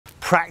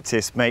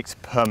practice makes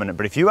permanent,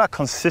 but if you are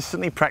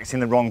consistently practicing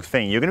the wrong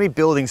thing, you're going to be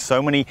building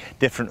so many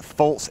different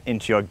faults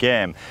into your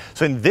game.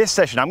 So in this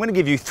session, I'm going to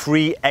give you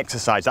 3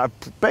 exercises. I'm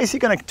basically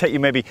going to take you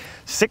maybe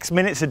 6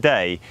 minutes a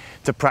day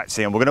to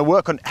practicing, and we're going to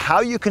work on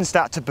how you can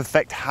start to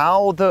perfect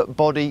how the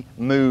body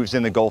moves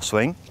in the golf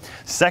swing.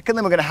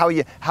 Secondly, we're going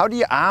to how do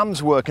your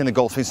arms work in the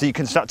golf swing so you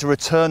can start to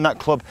return that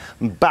club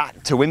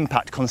back to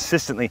impact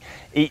consistently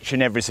each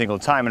and every single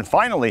time. And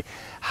finally,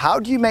 how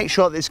do you make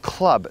sure that this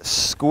club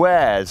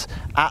squares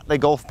at the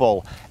golf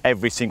ball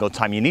every single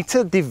time? You need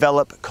to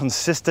develop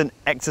consistent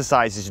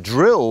exercises,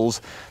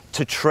 drills,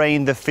 to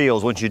train the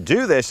feels. Once you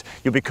do this,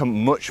 you'll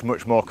become much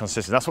more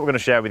consistent. That's what we're going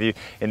to share with you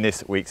in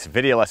this week's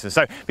video lesson.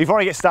 So before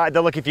I get started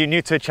though, look, if you're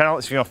new to the channel,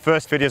 it's your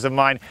first videos of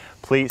mine,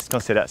 please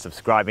consider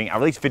subscribing. I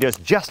release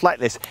videos just like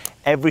this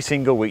every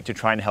single week to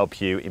try and help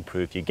you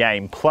improve your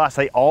game. Plus,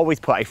 I always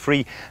put a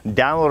free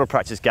download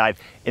practice guide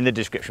in the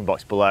description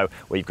box below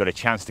where you've got a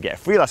chance to get a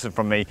free lesson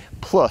from me,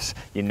 plus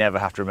you never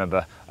have to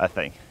remember a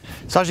thing.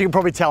 So as you can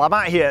probably tell, I'm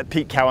out here at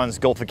Pete Cowan's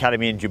Golf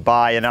Academy in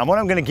Dubai, and what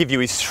I'm going to give you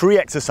is 3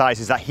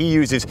 exercises that he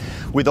uses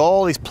with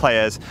all his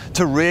players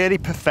to really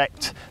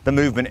perfect the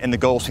movement in the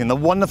golf swing. The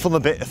wonderful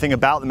thing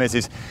about them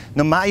is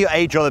no matter your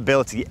age or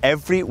ability,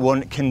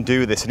 everyone can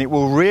do this, and it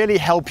will really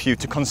help you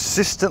to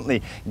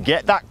consistently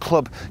get that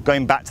club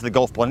going back to the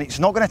golf ball. And it's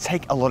not going to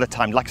take a lot of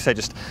time. Like I said,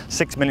 just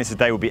 6 minutes a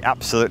day will be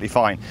absolutely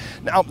fine.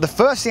 Now, the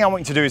first thing I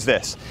want you to do is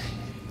this.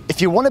 If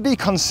you want to be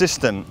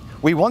consistent,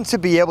 we want to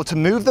be able to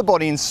move the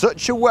body in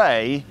such a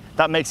way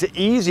that makes it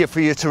easier for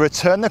you to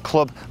return the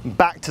club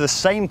back to the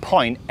same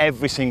point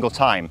every single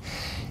time.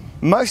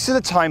 Most of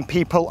the time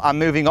people are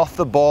moving off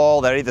the ball,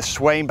 they're either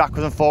swaying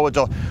backwards and forwards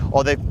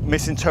or they've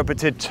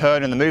misinterpreted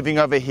turn and they're moving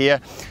over here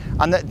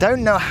and they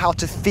don't know how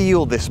to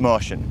feel this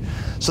motion.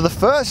 So the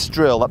first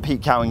drill that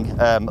Pete Cowan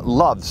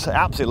loves,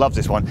 absolutely loves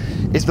this one,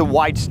 is the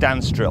wide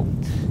stance drill.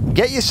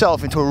 Get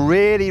yourself into a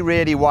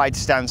really wide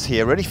stance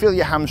here. Really feel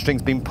your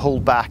hamstrings being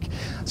pulled back.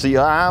 So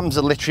your arms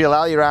are literally,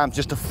 allow your arms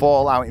just to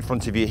fall out in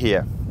front of you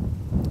here.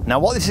 Now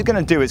what this is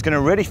going to do is going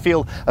to really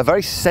feel a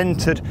very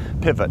centered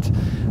pivot.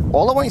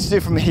 All I want you to do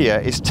from here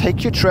is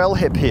take your trail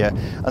hip here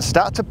and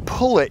start to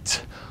pull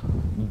it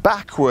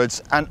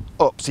backwards and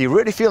up. So you're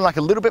really feeling like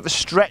a little bit of a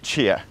stretch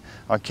here.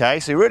 Okay,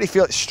 so you really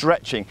feel it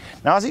stretching.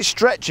 Now as it's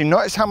stretching,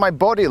 notice how my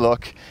body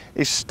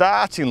is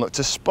starting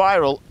to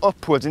spiral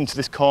upwards into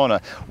this corner,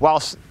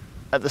 whilst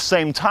at the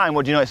same time,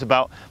 what do you notice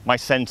about my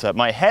center?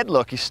 My head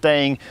is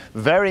staying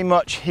very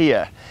much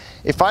here.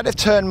 If I'd have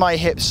turned my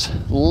hips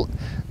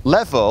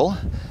level,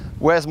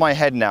 where's my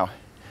head now?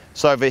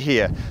 So over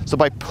here. So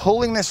by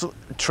pulling this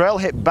trail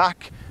hip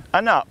back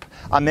and up,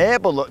 I'm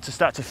able to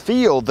start to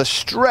feel the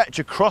stretch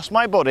across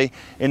my body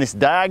in this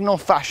diagonal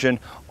fashion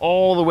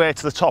all the way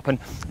to the top. And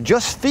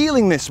just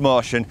feeling this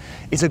motion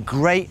is a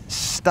great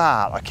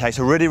start, okay?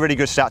 So really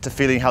good start to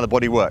feeling how the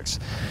body works.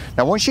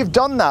 Now once you've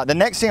done that, the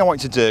next thing I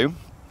want you to do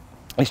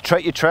is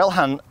take your trail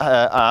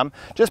arm,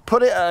 just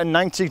put it at a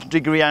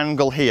 90-degree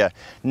angle here.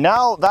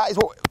 Now that is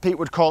what Pete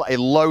would call a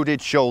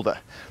loaded shoulder.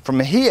 From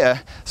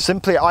here,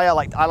 simply, I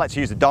like to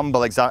use a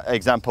dumbbell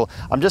example.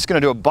 I'm just going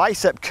to do a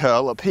bicep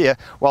curl up here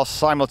while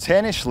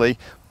simultaneously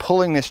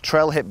pulling this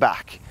trail hip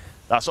back.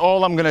 That's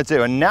all I'm going to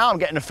do. And now I'm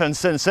getting a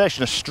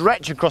sensation, a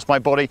stretch across my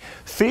body,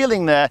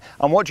 feeling there.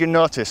 And what do you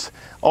notice?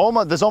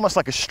 There's almost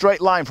like a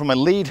straight line from my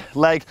lead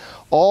leg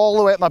all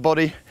the way up my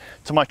body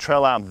to my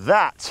trail arm.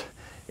 That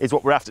is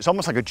what we're after. It's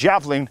almost like a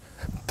javelin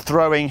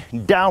throwing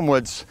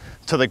downwards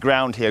to the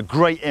ground here.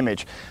 Great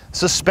image.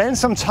 So spend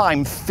some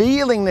time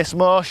feeling this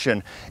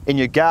motion in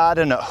your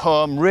garden, at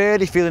home,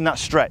 really feeling that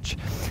stretch.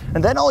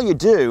 And then all you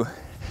do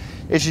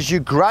is you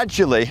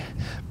gradually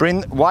do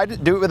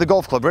it with the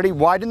golf club, really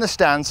widen the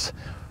stance,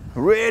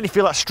 really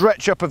feel that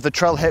stretch up of the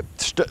trail hip,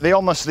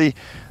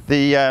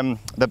 the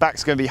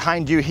back's going to be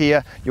behind you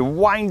here, you're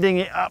winding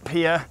it up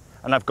here,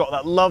 and I've got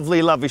that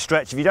lovely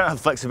stretch. If you don't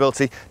have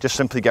flexibility, just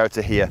simply go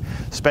to here.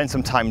 Spend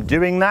some time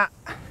doing that,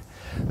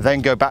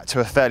 then go back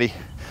to a fairly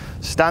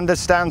standard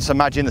stance.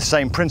 Imagine the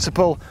same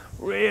principle,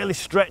 really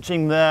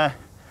stretching there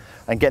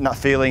and getting that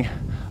feeling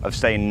of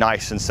staying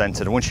nice and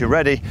centered. And once you're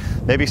ready,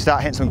 maybe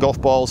start hitting some golf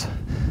balls,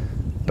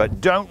 but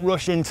don't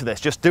rush into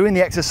this. Just doing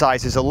the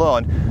exercises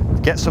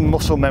alone, get some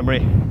muscle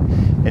memory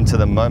into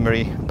the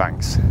memory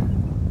banks.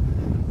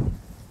 And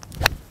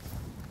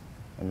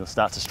you'll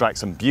start to strike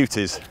some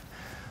beauties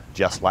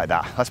just like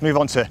that. Let's move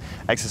on to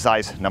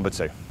exercise number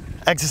 2.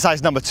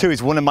 Exercise number 2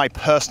 is one of my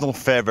personal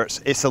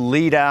favorites. It's a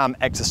lead arm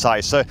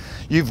exercise. So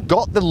you've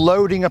got the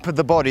loading up of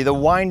the body, the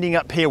winding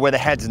up here where the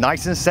head's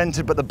nice and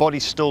centered, but the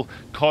body's still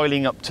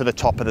coiling up to the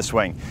top of the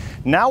swing.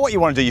 Now what you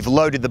want to do, you've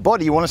loaded the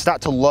body, you want to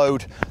start to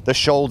load the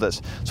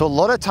shoulders. So a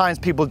lot of times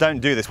people don't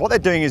do this. What they're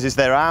doing is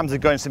their arms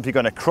are simply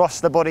going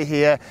across the body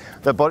here,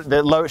 the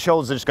lower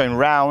shoulders are just going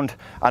round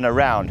and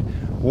around.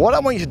 What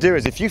I want you to do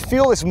is, if you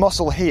feel this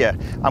muscle here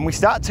and we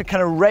start to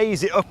kind of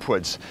raise it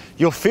upwards,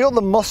 you'll feel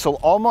the muscle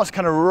almost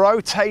kind of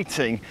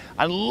rotating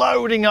and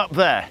loading up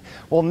there.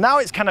 Well, now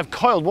it's kind of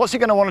coiled. What's you're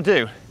going to want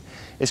to do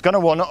it's going to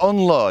want to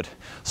unload.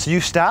 So you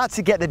start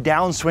to get the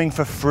downswing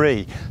for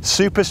free.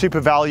 Super,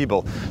 super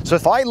valuable. So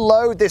if I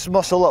load this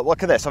muscle up,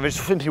 look at this, I've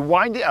just simply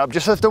wind it up,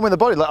 just as I've done with the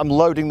body, look, I'm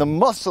loading the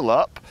muscle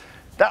up.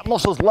 That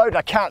muscle's loaded,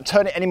 I can't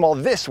turn it anymore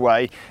this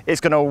way.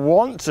 It's going to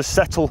want to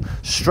settle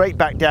straight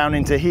back down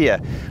into here,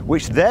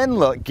 which then,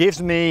 look,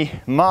 gives me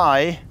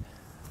my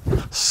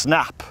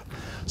snap.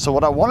 So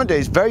what I want to do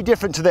is very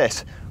different to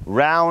this,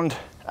 round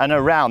and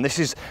around. This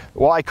is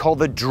what I call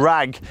the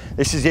drag.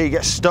 This is here, you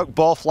get stuck,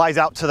 ball flies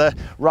out to the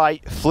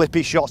right,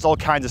 flippy shots, all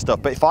kinds of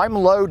stuff. But if I'm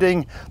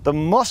loading the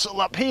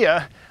muscle up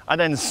here, and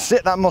then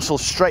sit that muscle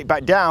straight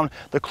back down,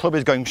 the club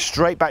is going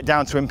straight back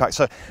down to impact.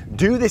 So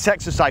do this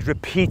exercise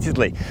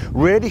repeatedly.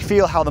 Really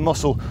feel how the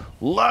muscle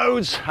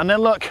loads, and then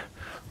look,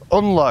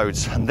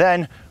 unloads, and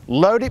then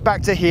load it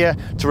back to here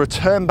to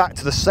return back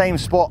to the same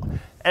spot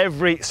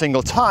every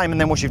single time. And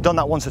then once you've done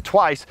that once or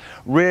twice,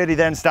 really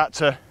then start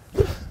to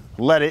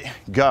let it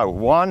go.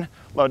 One,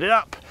 load it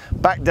up,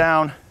 back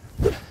down,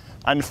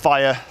 and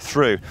fire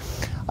through.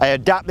 I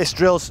adapt this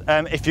drills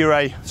if you're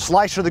a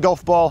slicer of the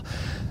golf ball,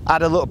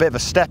 add a little bit of a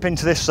step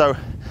into this, so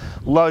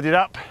load it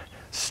up,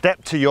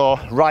 step to your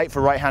right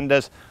for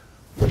right-handers,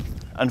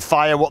 and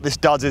fire. What this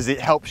does is it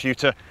helps you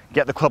to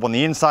get the club on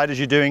the inside as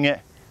you're doing it,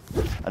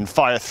 and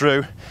fire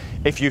through.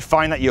 If you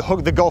find that you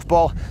hug the golf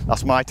ball,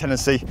 that's my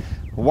tendency,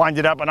 wind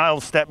it up, and I'll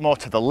step more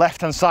to the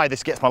left-hand side.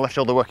 This gets my left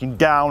shoulder working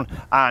down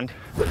and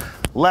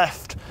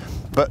left.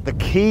 But the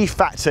key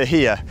factor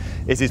here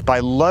is by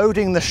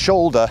loading the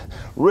shoulder,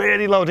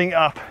 really loading it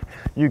up,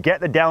 you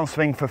get the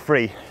downswing for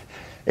free.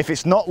 If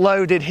it's not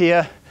loaded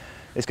here,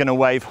 it's going to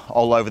wave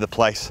all over the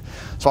place.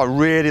 So I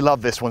really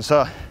love this one.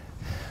 So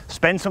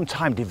spend some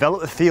time,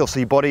 develop the feel so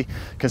your body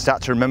can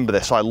start to remember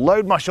this. So I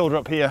load my shoulder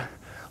up here,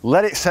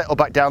 let it settle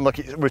back down. Look,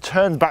 it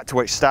returns back to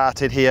where it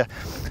started here.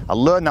 I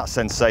learn that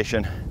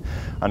sensation,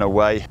 and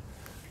away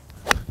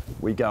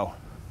we go.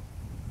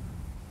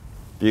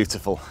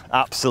 Beautiful,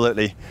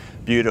 absolutely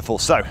beautiful.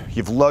 So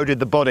you've loaded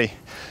the body,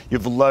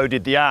 you've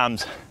loaded the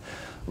arms.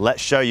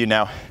 Let's show you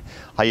now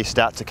how you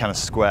start to kind of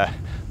square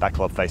that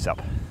club face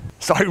up.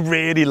 So I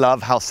really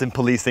love how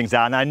simple these things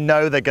are, and I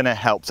know they're going to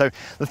help. So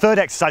the third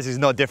exercise is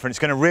no different. It's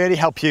going to really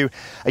help you,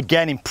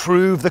 again,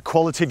 improve the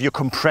quality of your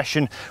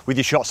compression with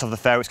your shots of the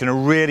fairway. It's going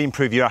to really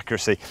improve your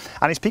accuracy.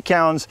 And it's Pete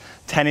Cowan's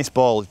tennis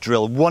ball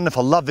drill.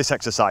 Wonderful, love this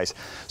exercise.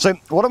 So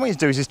what I want you to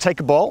do is take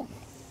a ball,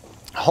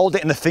 hold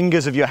it in the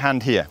fingers of your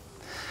hand here,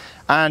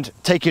 and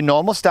take your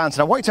normal stance.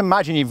 And I want you to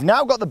imagine you've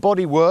now got the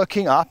body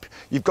working up,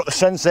 you've got the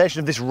sensation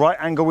of this right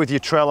angle with your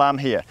trail arm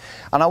here.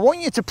 And I want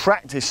you to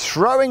practice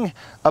throwing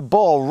a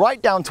ball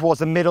right down towards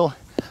the middle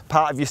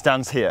part of your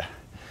stance here.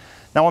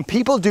 Now when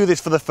people do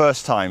this for the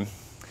first time,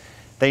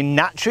 they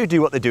naturally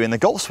do what they do in the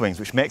golf swings,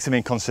 which makes them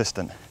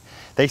inconsistent.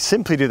 They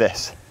simply do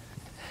this.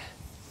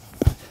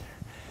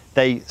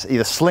 They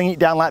either sling it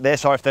down like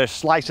this, or if they're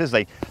slicers,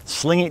 they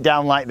sling it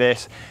down like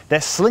this. They're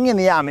slinging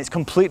the arm, it's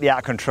completely out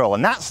of control,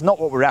 and that's not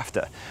what we're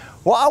after.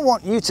 What I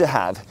want you to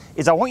have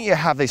is I want you to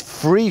have this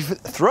free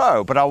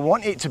throw, but I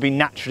want it to be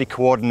naturally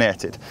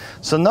coordinated.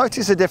 So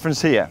notice the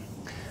difference here.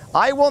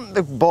 I want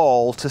the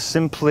ball to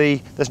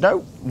simply, there's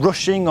no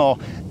rushing, or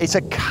it's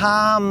a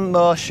calm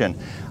motion.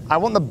 I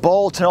want the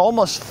ball to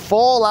almost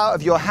fall out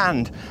of your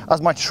hand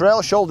as my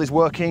trail shoulder is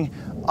working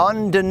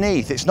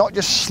underneath. It's not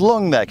just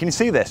slung there. Can you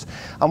see this?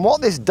 And what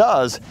this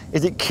does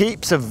is it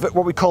keeps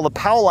what we call the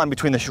power line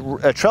between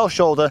the trail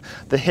shoulder,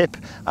 the hip,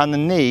 and the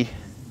knee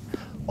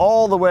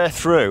all the way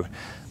through.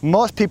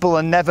 Most people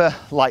are never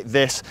like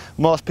this.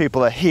 Most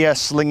people are here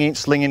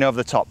slinging over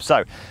the top.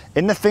 So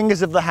in the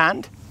fingers of the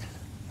hand,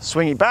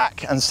 swing it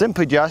back and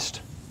simply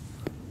just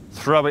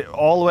throw it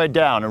all the way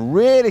down, and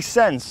really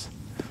sense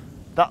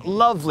that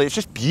lovely, it's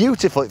just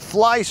beautiful, it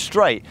flies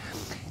straight.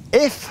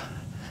 If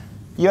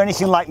you're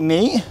anything like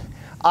me,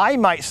 I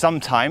might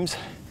sometimes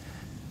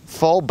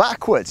fall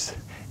backwards.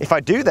 If I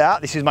do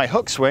that, this is my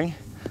hook swing,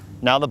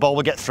 now the ball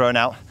will get thrown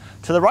out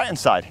to the right hand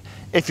side.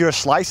 If you're a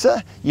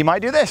slicer, you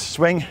might do this,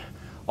 swing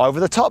over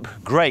the top,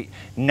 great.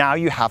 Now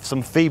you have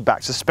some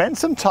feedback, so spend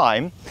some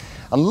time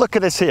and look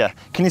at this here.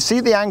 Can you see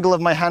the angle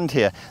of my hand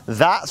here?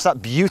 That's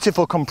that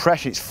beautiful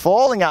compression. It's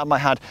falling out of my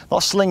hand,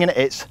 not slinging it,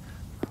 it's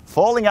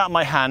falling out of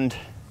my hand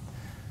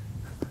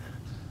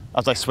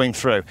as I swing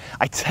through.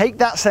 I take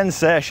that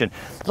sensation.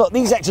 Look,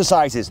 these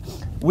exercises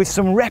with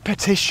some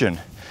repetition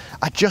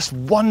are just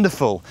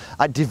wonderful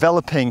at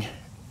developing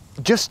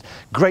just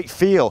great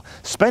feel.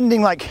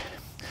 Spending like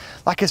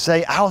I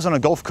say, hours on a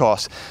golf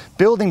course,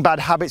 building bad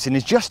habits in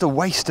is just a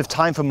waste of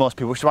time for most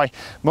people, which is why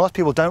most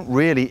people don't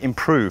really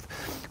improve.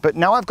 But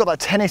now I've got that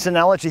tennis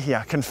analogy here.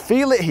 I can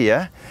feel it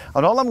here,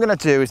 and all I'm gonna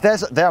do is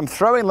there I'm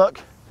throwing, look,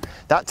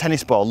 that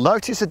tennis ball.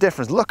 Notice the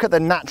difference. Look at the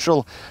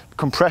natural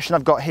compression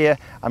I've got here.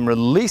 I'm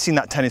releasing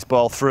that tennis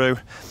ball through,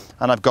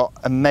 and I've got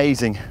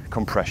amazing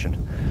compression.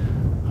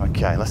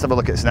 Okay, let's have a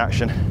look at this in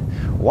action.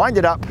 Wind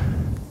it up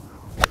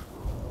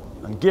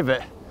and give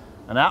it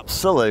an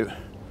absolute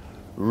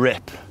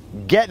rip.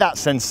 get that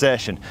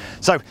sensation.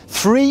 So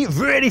 3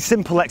 really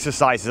simple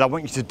exercises I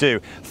want you to do,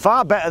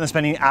 far better than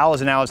spending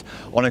hours and hours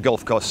on a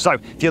golf course. So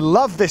if you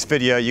love this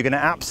video, you're going to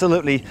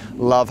absolutely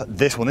love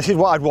this one. This is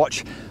what I'd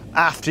watch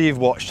after you've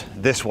watched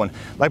this one.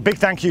 Like, big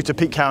thank you to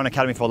Pete Cowan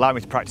Academy for allowing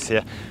me to practice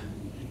here.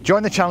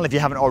 Join the channel if you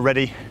haven't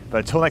already, but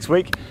until next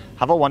week,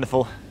 have a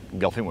wonderful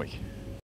golfing week.